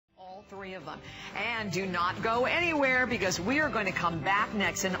3 of them. And do not go anywhere, because we are going to come back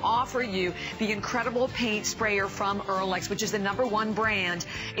next and offer you the incredible paint sprayer from Earlex, which is the #1 brand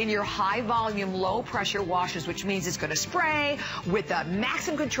in your high volume, low pressure washers, which means it's going to spray with the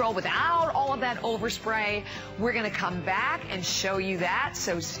maximum control without all of that overspray. We're going to come back and show you that.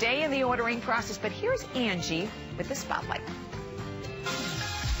 So stay in the ordering process. But here's Angie with the spotlight.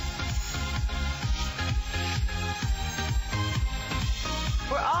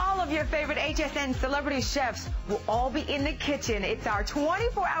 For all of your favorite HSN celebrity chefs will all be in the kitchen. It's our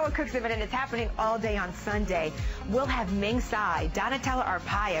 24-hour Cooks event, and it's happening all day on Sunday. We'll have Ming Tsai, Donatella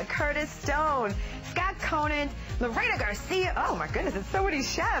Arpaia, Curtis Stone, Scott Conant, Lorena Garcia. Oh my goodness, it's so many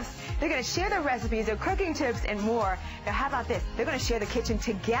chefs. They're going to share their recipes, their cooking tips, and more. Now, how about this? They're going to share the kitchen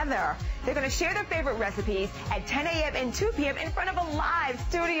together. They're going to share their favorite recipes at 10 a.m. and 2 p.m. in front of a live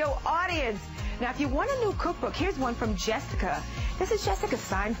studio audience. Now, if you want a new cookbook, here's one from Jessica. This is Jessica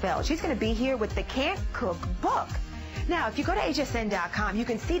Seinfeld. She's going to be here with the Can't Cook book. Now, if you go to hsn.com, you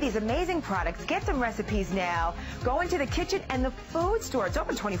can see these amazing products. Get some recipes now. Go into the kitchen and the food store. It's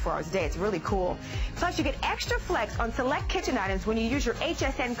open 24 hours a day. It's really cool. Plus, you get extra flex on select kitchen items when you use your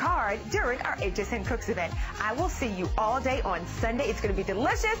HSN card during our HSN Cooks event. I will see you all day on Sunday. It's going to be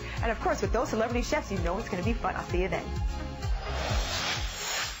delicious. And, of course, with those celebrity chefs, you know it's going to be fun. I'll see you then.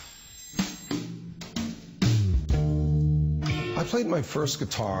 I played my first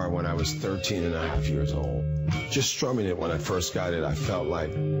guitar when I was 13 and a half years old. Just strumming it when I first got it, I felt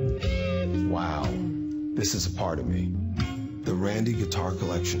like, wow, this is a part of me. The Randy Guitar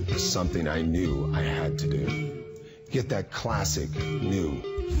Collection is something I knew I had to do. Get that classic, new,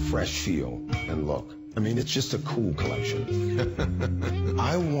 fresh feel and look. I mean, it's just a cool collection.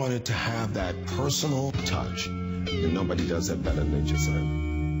 I wanted to have that personal touch, and nobody does that better than HSN.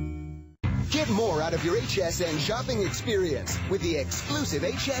 Get more out of your HSN shopping experience with the exclusive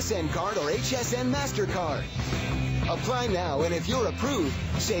HSN card or HSN MasterCard. Apply now, and if you're approved,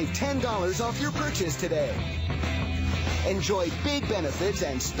 save $10 off your purchase today. Enjoy big benefits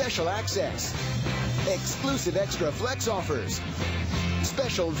and special access. Exclusive extra flex offers.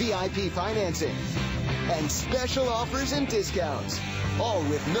 Special VIP financing. And special offers and discounts. All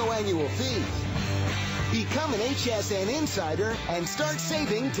with no annual fee. Become an HSN insider and start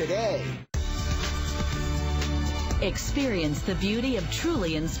saving today. Experience the beauty of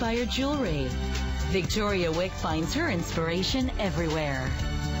truly inspired jewelry. Victoria Wick finds her inspiration everywhere.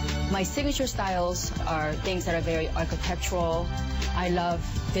 My signature styles are things that are very architectural. I love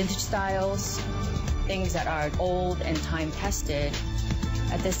vintage styles, things that are old and time-tested.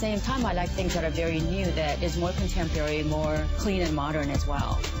 At the same time, I like things that are very new, that is more contemporary, more clean and modern as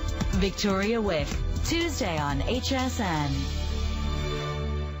well. Victoria Wick, Tuesday on HSN.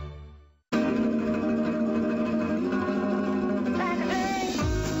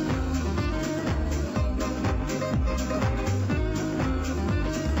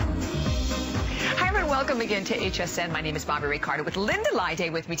 Welcome again to HSN. My name is Bobby Ricardo with Linda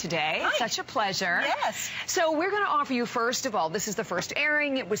Lyday with me today. Hi. Such a pleasure. Yes. So we're going to offer you, first of all, this is the first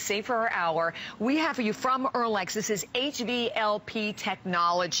airing. It was Save for Our Hour. We have for you from Earlex. This is HVLP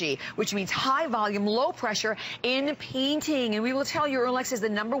technology, which means high volume, low pressure in painting. And we will tell you Earlex is the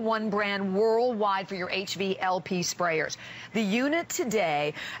 #1 brand worldwide for your HVLP sprayers. The unit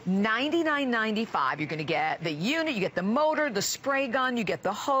today, $99.95. You're going to get the unit, you get the motor, the spray gun, you get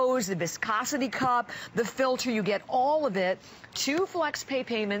the hose, the viscosity cup, the filter, you get all of it. 2 flex pay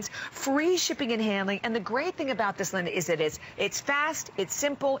payments, free shipping and handling. And the great thing about this, Linda, is that it's fast, it's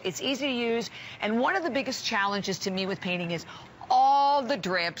simple, it's easy to use. And one of the biggest challenges to me with painting is all the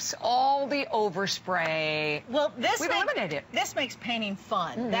drips, all the overspray. Well, we've eliminated it. This makes painting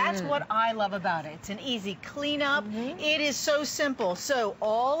fun. That's what I love about it. It's an easy cleanup. It is so simple. So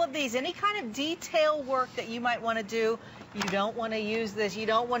all of these, any kind of detail work that you might want to do, you don't want to use this, you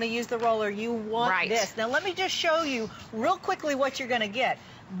don't want to use the roller, you want this. Now let me just show you real quickly what you're going to get.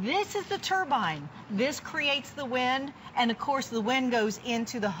 This is the turbine. This creates the wind, and of course the wind goes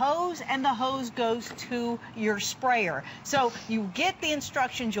into the hose, and the hose goes to your sprayer. So you get the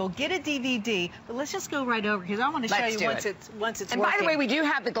instructions, you'll get a DVD, but let's just go right over because I want to show you once it's and working. by the way, we do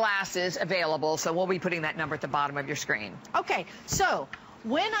have the glasses available, so we'll be putting that number at the bottom of your screen. Okay, so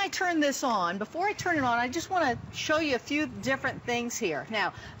when I turn this on, before I turn it on, I just want to show you a few different things here.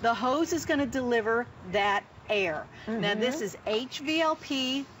 Now, the hose is going to deliver that air. Now, this is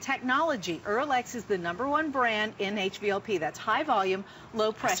HVLP technology. Earlex is the #1 brand in HVLP. That's high volume,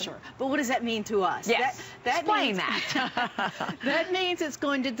 low pressure. But what does that mean to us? Yes, explain that. That means it's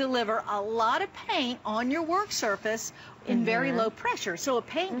going to deliver a lot of paint on your work surface in very low pressure. So a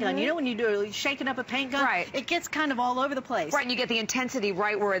paint gun, you know when you're shaking up a paint gun? Right. It gets kind of all over the place. Right, and you get the intensity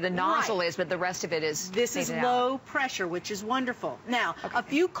right where the nozzle is, but the rest of it is This is low pressure, which is wonderful. Now, a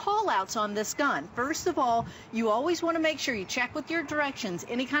few call-outs on this gun. First of all, you always want to make sure you check with your directions.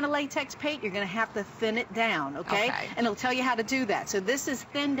 Any kind of latex paint, you're going to have to thin it down, okay? And it'll tell you how to do that. So this is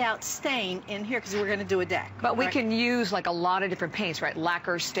thinned out stain in here because we're going to do a deck. But we can use like a lot of different paints, right?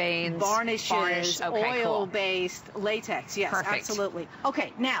 Lacquer stains, varnishes, oil-based, latex. Yes, absolutely.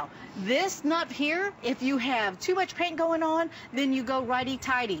 Okay, now, this nut here, if you have too much paint going on, then you go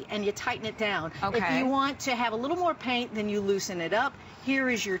righty-tighty and you tighten it down. If you want to have a little more paint, then you loosen it up. Here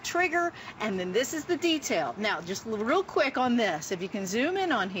is your trigger, and then this is the detail. Now, just real quick on this, if you can zoom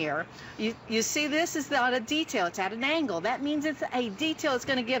in on here, you see this is not a detail, it's at an angle. That means it's a detail. It's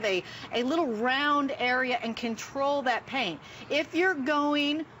going to give a little round area and control that paint. If you're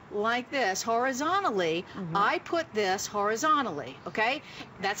going like this horizontally, I put this horizontally, okay?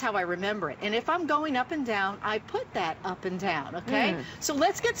 That's how I remember it. And if I'm going up and down, I put that up and down, okay? So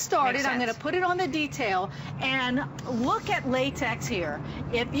let's get started. I'm going to put it on the detail and look at latex here.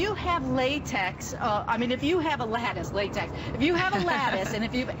 If you have latex, if you have a lattice, if you have a lattice and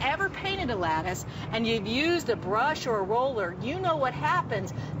if you've ever painted a lattice and you've used a brush or a roller, you know what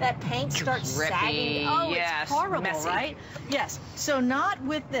happens. That paint starts sagging. Oh, it's horrible, right? Yes. So not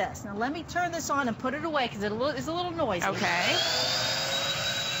with this. Now let me turn this on and put it away because it's a little noisy. Okay.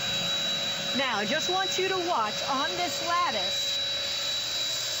 Now I just want you to watch on this lattice.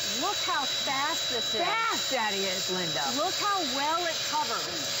 Look how fast this is. Fast that is, Linda. Look how well it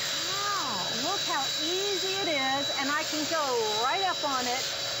covers. Wow. Look how easy it is, and I can go right up on it,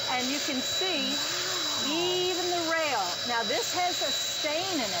 and you can see even the rail. Now this has a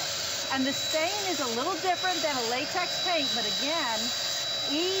stain in it, and the stain is a little different than a latex paint, but again,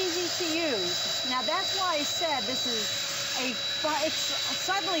 easy to use. Now that's why I said this is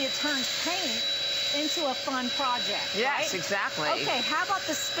suddenly it turns paint into a fun project. Yes, exactly. Okay, how about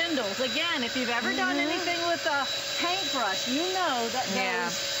the spindles? Again, if you've ever done anything with a paintbrush, you know that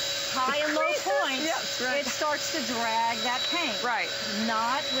those high and low points, it starts to drag that paint. Right.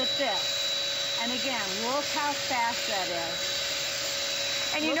 Not with this. And again, look how fast that is.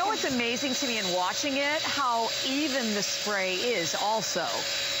 And you know what's amazing to me in watching it? How even the spray is also.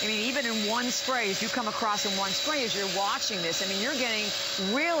 I mean, even in one spray, as you come across in one spray, as you're watching this, I mean, you're getting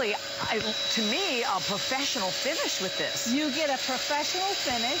really, to me, a professional finish with this. You get a professional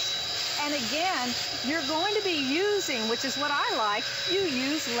finish. And again, you're going to be using, which is what I like, you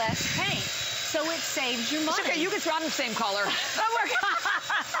use less paint. So it saves you money. It's okay, you can throw them the same color. That'll work.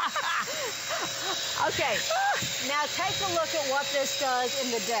 Okay, now take a look at what this does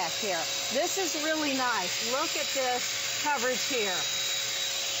in the deck here. This is really nice. Look at this coverage here.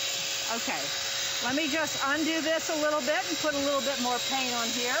 Okay, let me just undo this a little bit and put a little bit more paint on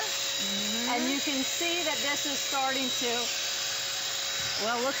here. And you can see that this is starting to,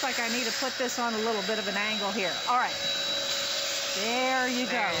 well, looks like I need to put this on a little bit of an angle here. All right. There you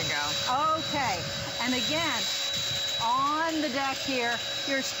go. There you go. Okay. And again, on the deck here,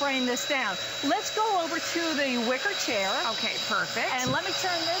 you're spraying this down. Let's go over to the wicker chair. Okay, perfect. And let me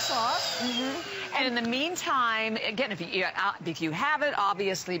turn this off. And in the meantime, again, if you have it,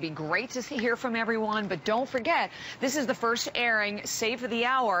 obviously it'd be great to hear from everyone. But don't forget, this is the first airing, save for the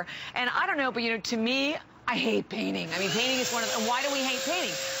hour. And I don't know, but to me, I hate painting. I mean, painting is one of the... And why do we hate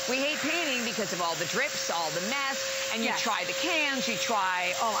painting? We hate painting because of all the drips, all the mess, and you try the cans, you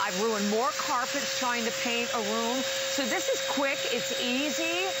try... Oh, I've ruined more carpets trying to paint a room. So this is quick, it's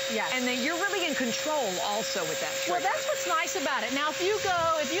easy, and then you're really in control also with that trigger. Well, that's what's nice about it. Now, if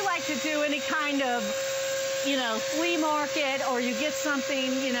you like to do any kind of, flea market, or you get something,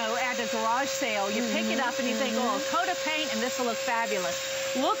 at a garage sale, you pick it up and you think, oh, a coat of paint, and this will look fabulous.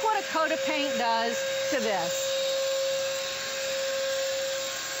 Look what a coat of paint does to this.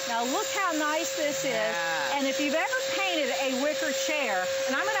 Now look how nice this is. And if you've ever painted a wicker chair,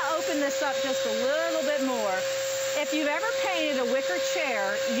 and I'm going to open this up just a little bit more. If you've ever painted a wicker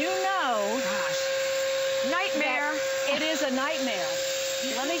chair, you know, nightmare. It is a nightmare.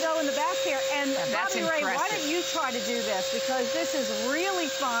 Let me go in the back here. And Bobby Ray, why don't you try to do this? Because this is really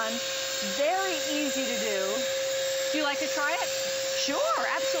fun, very easy to do. Do you like to try it? Sure,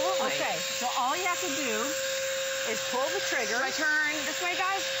 absolutely. Okay, so all you have to do is pull the trigger. Do I turn this way,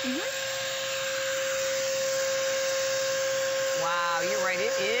 guys? Wow, you're right.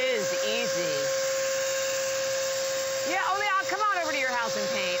 It is easy. Yeah, come on over to your house and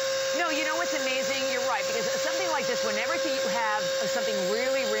paint. You know what's amazing? You're right, because something like this, whenever you have something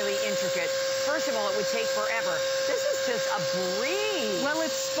really, really intricate, first of all, it would take forever. This is just a breeze. Well,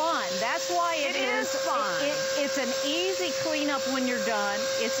 it's fun. That's why it is fun. It's an easy cleanup when you're done.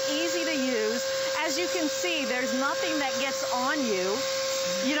 It's easy to use. As you can see, there's nothing that gets on you.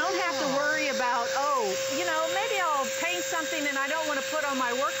 You don't have to worry about, oh, you know, maybe I'll paint something and I don't want to put on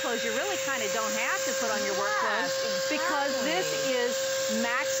my work clothes. You really kind of don't have to put on your work clothes because this is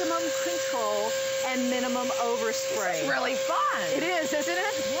maximum control and minimum overspray. This is really fun. It is, isn't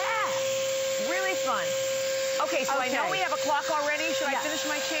it? Yeah. Really fun. Okay, so I know we have a clock already. Should I finish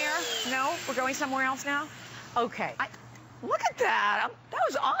my chair? No? We're going somewhere else now? Okay. Look at that. That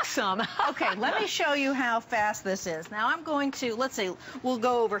was awesome. Okay, let me show you how fast this is. Now I'm going to, let's say, we'll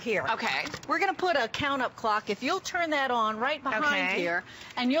go over here. Okay. We're going to put a count-up clock. If you'll turn that on right behind here,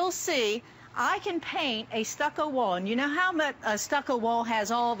 and you'll see I can paint a stucco wall. And you know how much a stucco wall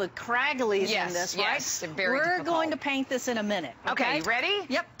has all the cragglies in this, right? Yes, they're very We're difficult. going to paint this in a minute. Okay, you ready?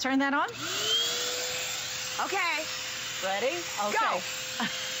 Yep, turn that on. Okay. Ready? Okay. Go.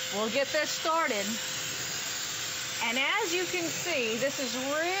 We'll get this started. And as you can see, this is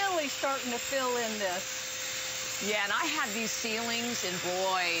really starting to fill in this. Yeah, and I have these ceilings, and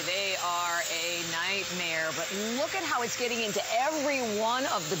boy, they are a nightmare. But look at how it's getting into every one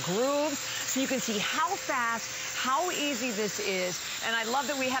of the grooves, so you can see how fast, how easy this is. And I love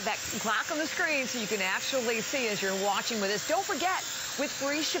that we have that clock on the screen so you can actually see as you're watching with us. Don't forget, with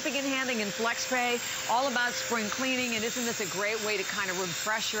free shipping and handling and FlexPay, all about spring cleaning, and isn't this a great way to kind of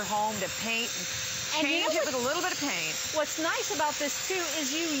refresh your home, to paint and change it with a little bit of paint? What's nice about this, too,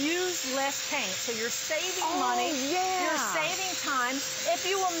 is you use less paint, so you're saving money. Yeah. You're saving time. If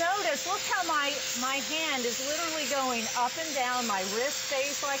you will notice, look how my hand is literally going up and down. My wrist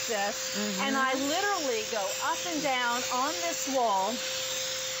stays like this, and I literally go up and down on this wall,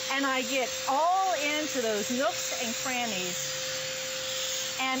 and I get all into those nooks and crannies,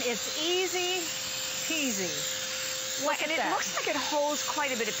 and it's easy peasy. And it looks like it holds quite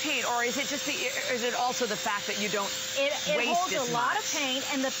a bit of paint, or is it just is it also the fact that you don't it waste holds as a lot much? of paint,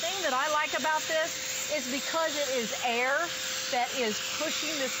 and the thing that I like about this is because it is air that is pushing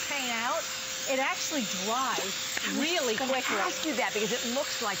this paint out, it actually dries really quickly. I ask you that because it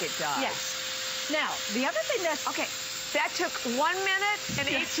looks like it does. Yes. Now, the other thing that's... Okay, that took 1 minute and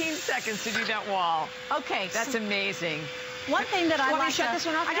 18 seconds to do that wall. Okay. That's amazing. One thing that I Want me like to shut this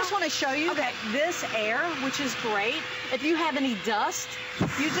one off I now? just want to show you that this air, which is great, if you have any dust,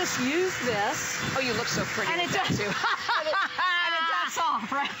 you just use this. Oh, you look so pretty. And it does too. and it does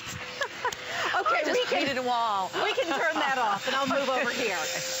off, right? Okay, we painted a wall. We can turn that off, and I'll move over here.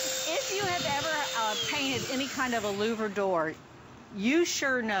 If you have ever painted any kind of a louver door, you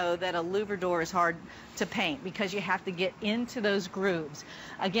sure know that a louver door is hard to paint because you have to get into those grooves.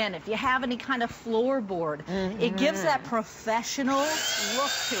 Again, if you have any kind of floorboard, it gives that professional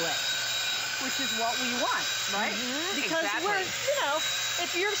look to it, which is what we want, right? Because we're, you know,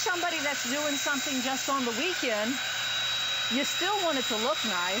 if you're somebody that's doing something just on the weekend, you still want it to look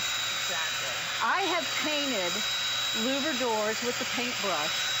nice. Exactly. I have painted louver doors with the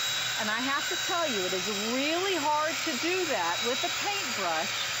paintbrush. And I have to tell you, it is really hard to do that with the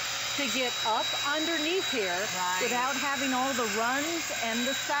paintbrush to get up underneath here without having all the runs and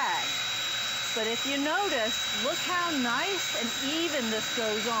the sags. But if you notice, look how nice and even this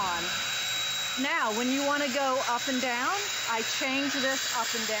goes on. Now, when you want to go up and down, I change this up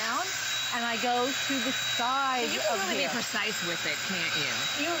and down, and I go to the side of here. You can really be precise with it, can't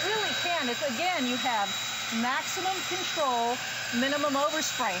you? You really can. It's, again, you have maximum control, minimum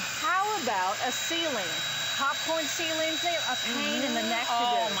overspray. How about a ceiling? Popcorn ceilings, they're a pain in the neck to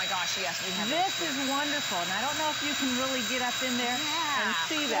do. Oh my gosh, yes, we have this is wonderful, and I don't know if you can really get up in there and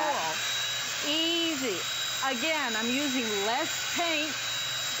see that. Easy. Again, I'm using less paint.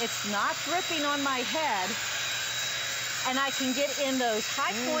 It's not dripping on my head, and I can get in those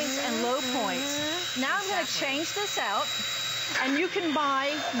high points and low points. Now I'm going to change this out. And you can buy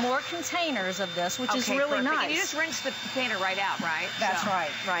more containers of this, which is really nice. And you just rinse the painter right out, right? That's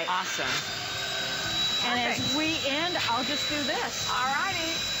right. Awesome. And as we end, I'll just do this. All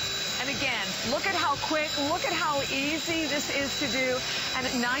righty. And again, look at how quick, look at how easy this is to do. And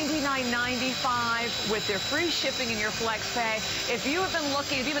at $99.95 with their free shipping and your FlexPay. If you have been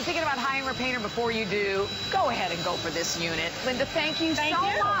looking, if you've been thinking about hiring a painter before you do, go ahead and go for this unit. Linda, thank you so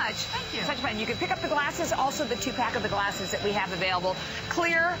much. Thank you. Such fun. You can pick up the glasses, also the 2-pack of the glasses that we have available.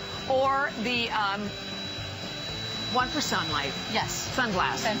 Clear or the one for sunlight. Yes.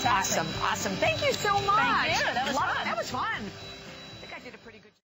 Sunglasses. Fantastic. Awesome. Thank you so much. Thank you. That was fun. That was fun.